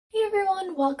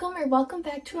everyone, welcome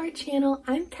back to our channel.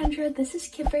 I'm Kendra, this is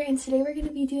Kipper, and today we're going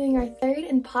to be doing our third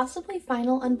and possibly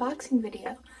final unboxing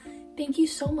video. Thank you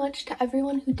so much to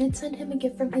everyone who did send him a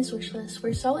gift from his wish list.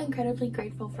 We're so incredibly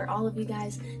grateful for all of you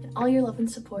guys and all your love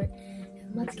and support.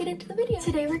 And let's get into the video.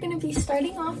 Today we're going to be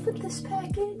starting off with this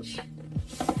package.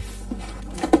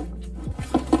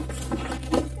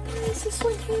 Guys, this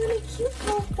one came in a cute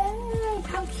little bag.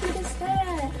 How cute is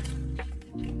that?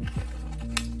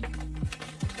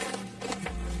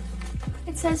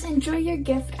 It says, enjoy your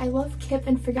gift. I love Kip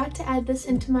and forgot to add this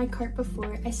into my cart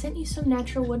before. I sent you some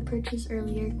natural wood purchase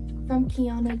earlier from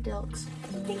Kiana Dilks.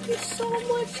 Thank you so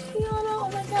much, Kiana.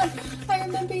 Oh my god, I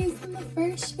remember you from the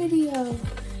first video.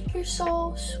 You're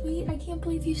so sweet. I can't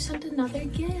believe you sent another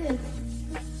gift.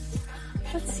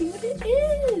 Let's see what it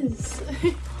is.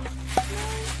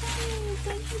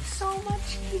 Thank you so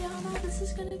much, Kiana. This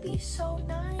is gonna be so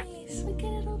nice. Look at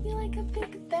it, it'll be like a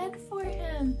big bed for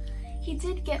him. He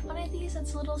did get one of these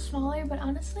that's a little smaller, but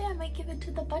honestly I might give it to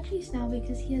the budgies now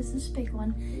because he has this big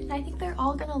one. And I think they're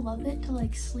all gonna love it to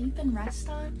like sleep and rest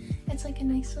on. It's like a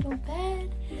nice little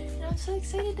bed, and I'm so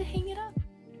excited to hang it up.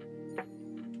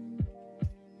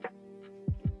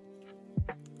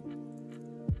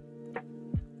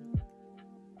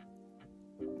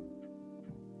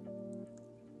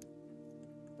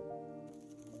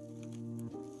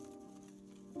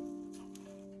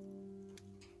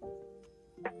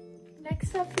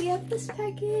 Next up, we have this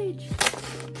package.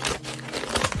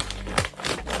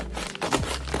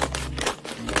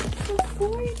 It's a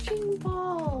foraging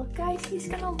ball. Guys, he's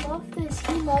gonna love this.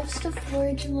 He loves to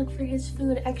forage and look for his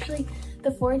food. Actually,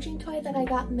 the foraging toy that I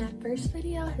got in that first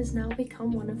video has now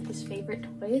become one of his favorite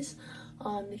toys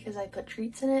because I put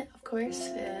treats in it, of course,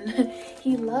 and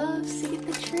he loves to get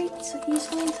the treats, so he's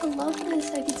going to love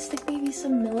this. I could stick maybe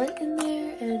some millet in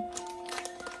there and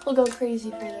we'll go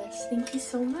crazy for this. Thank you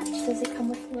so much. Does it come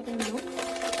with a little note?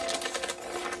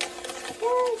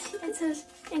 Yes, it says,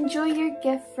 enjoy your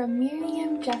gift from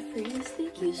Miriam Jeffries.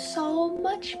 Thank you so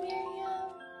much, Miriam.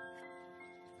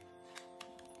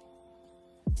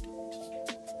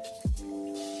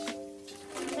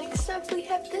 Next up, we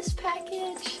have this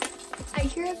package. I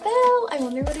hear a bell. I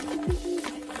wonder what it could be.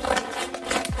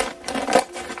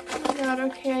 God,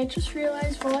 okay, I just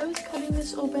realized while I was cutting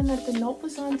this open that the note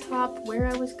was on top where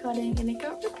I was cutting and it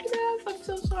got ripped in half. I'm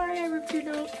so sorry I ripped your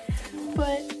note,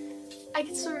 but I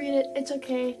can still read it. It's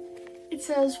okay. It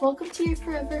says, welcome to your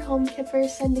forever home, Kipper.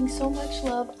 Sending so much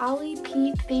love. Ollie,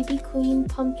 Pete, Baby Queen,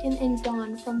 Pumpkin, and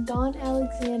Dawn from Dawn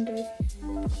Alexander.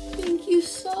 Thank you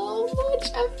so much,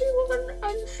 everyone.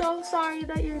 I'm so sorry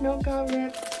that your note got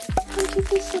ripped. Look at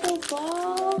this little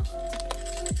ball.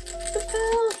 The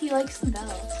bell. He likes the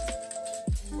bells.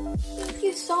 Thank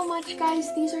you so much,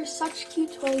 guys. These are such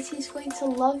cute toys. He's going to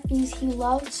love these. He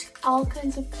loves all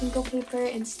kinds of crinkle paper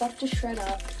and stuff to shred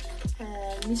up.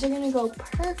 And these are going to go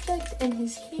perfect in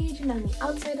his cage and on the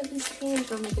outside of his cage.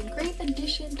 They'll make a great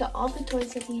addition to all the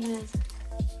toys that he has.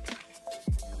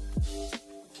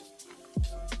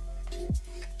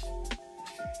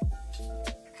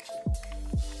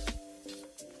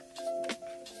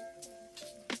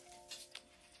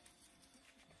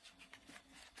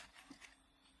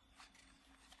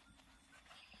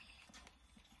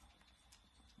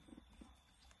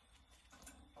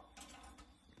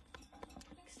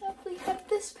 We have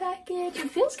this package.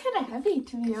 It feels kind of heavy,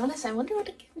 to be honest. I wonder what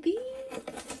it can be.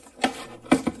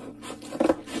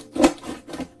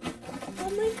 Oh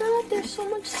my god, there's so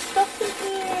much stuff in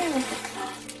here.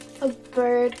 A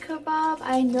bird kebab.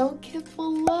 I know Kip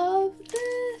will love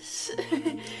this.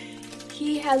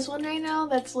 He has one right now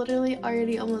that's literally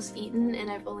already almost eaten, and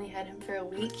I've only had him for a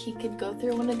week. He could go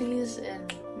through one of these in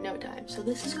no time. So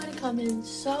this is going to come in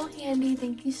so handy.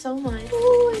 Thank you so much.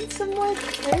 Oh, and some more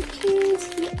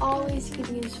perches. He always could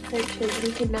use perches.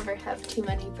 We could never have too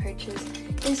many perches.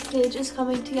 This cage is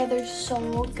coming together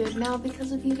so good now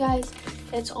because of you guys.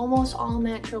 It's almost all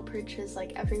natural perches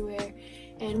like everywhere.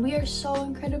 And we are so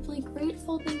incredibly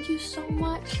grateful. Thank you so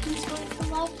much. He's going to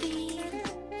love these.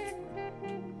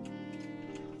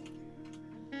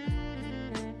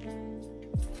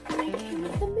 And I came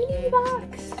with a mini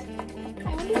box.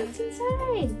 I wonder what's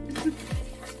inside.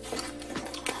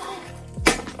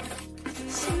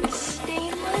 Some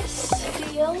stainless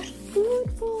steel food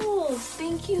bowls.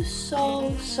 Thank you so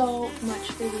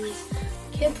much for these.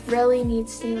 Kip really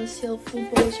needs stainless steel food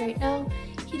bowls right now.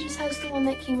 He just has the one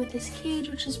that came with his cage,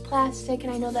 which is plastic,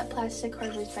 and I know that plastic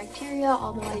harbors bacteria,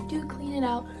 although I do clean it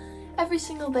out every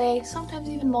single day, sometimes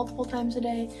even multiple times a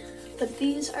day. But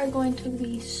these are going to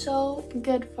be so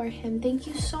good for him. Thank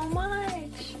you so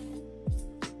much.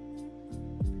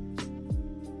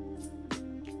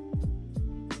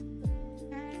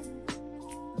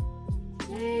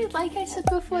 Yay! Like I said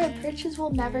before, purchases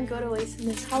will never go to waste in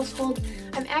this household.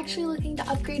 I'm actually looking to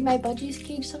upgrade my budgies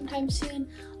cage sometime soon.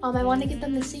 I want to get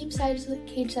them the same size of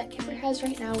the cage that Kipper has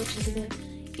right now, which is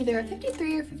either a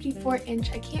 53 or 54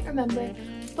 inch, I can't remember,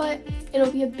 but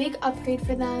it'll be a big upgrade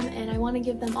for them, and I want to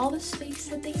give them all the space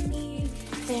that they need,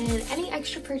 and any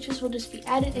extra purchase will just be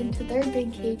added into their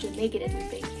big cage and make it a new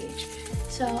big cage.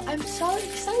 So I'm so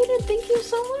excited, thank you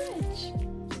so much!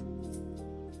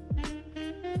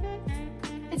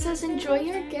 It says, enjoy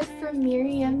your gift from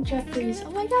Miriam Jeffries.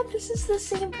 Oh my god, this is the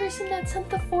same person that sent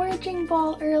the foraging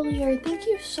ball earlier. Thank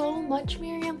you so much,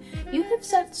 Miriam. You have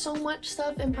sent so much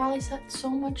stuff and probably sent so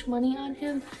much money on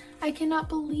him. I cannot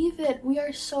believe it. We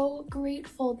are so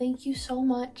grateful. Thank you so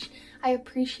much. I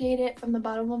appreciate it from the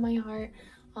bottom of my heart.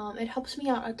 It helps me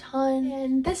out a ton.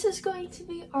 And this is going to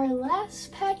be our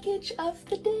last package of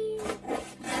the day.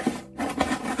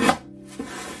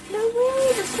 No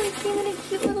way, this one came in a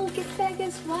cute little gift bag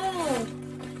as well.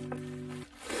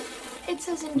 It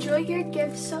says, enjoy your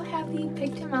gift, so happy you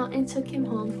picked him out and took him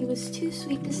home. He was too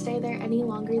sweet to stay there any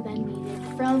longer than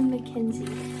needed. From Mackenzie.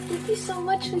 Thank you so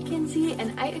much, Mackenzie,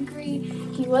 and I agree,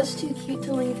 he was too cute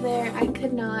to leave there. I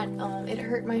could not, it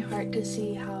hurt my heart to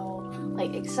see how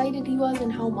excited he was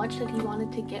and how much that he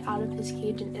wanted to get out of his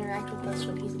cage and interact with us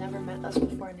when he's never met us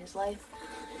before in his life.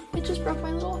 It just broke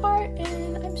my little heart,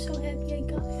 and I'm so happy I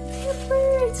got him.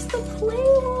 Kipper, it's the play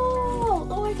wall!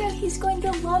 Oh my god, he's going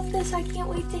to love this. I can't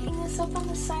wait to hang this up on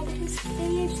the side of his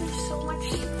cage. There's so much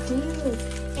to do.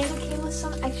 And it came with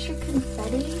some extra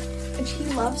confetti, which he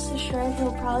loves to shred.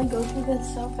 He'll probably go through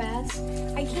this so fast.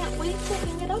 I can't wait to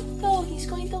hang it up though. He's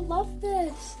going to love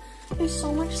this. There's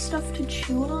so much stuff to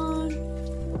chew on.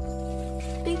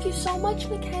 Thank you so much,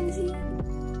 Mackenzie.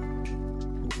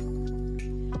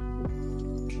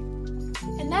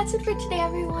 And that's it for today,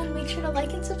 everyone. Make sure to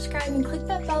like and subscribe and click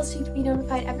that bell so you can be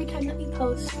notified every time that we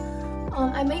post.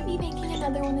 I might be making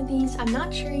another one of these. I'm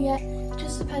not sure yet. It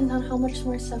just depends on how much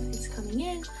more stuff is coming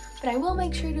in. But I will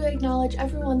make sure to acknowledge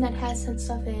everyone that has sent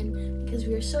stuff in because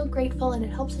we are so grateful and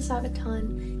it helps us out a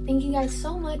ton. Thank you guys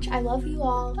so much. I love you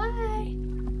all. Bye!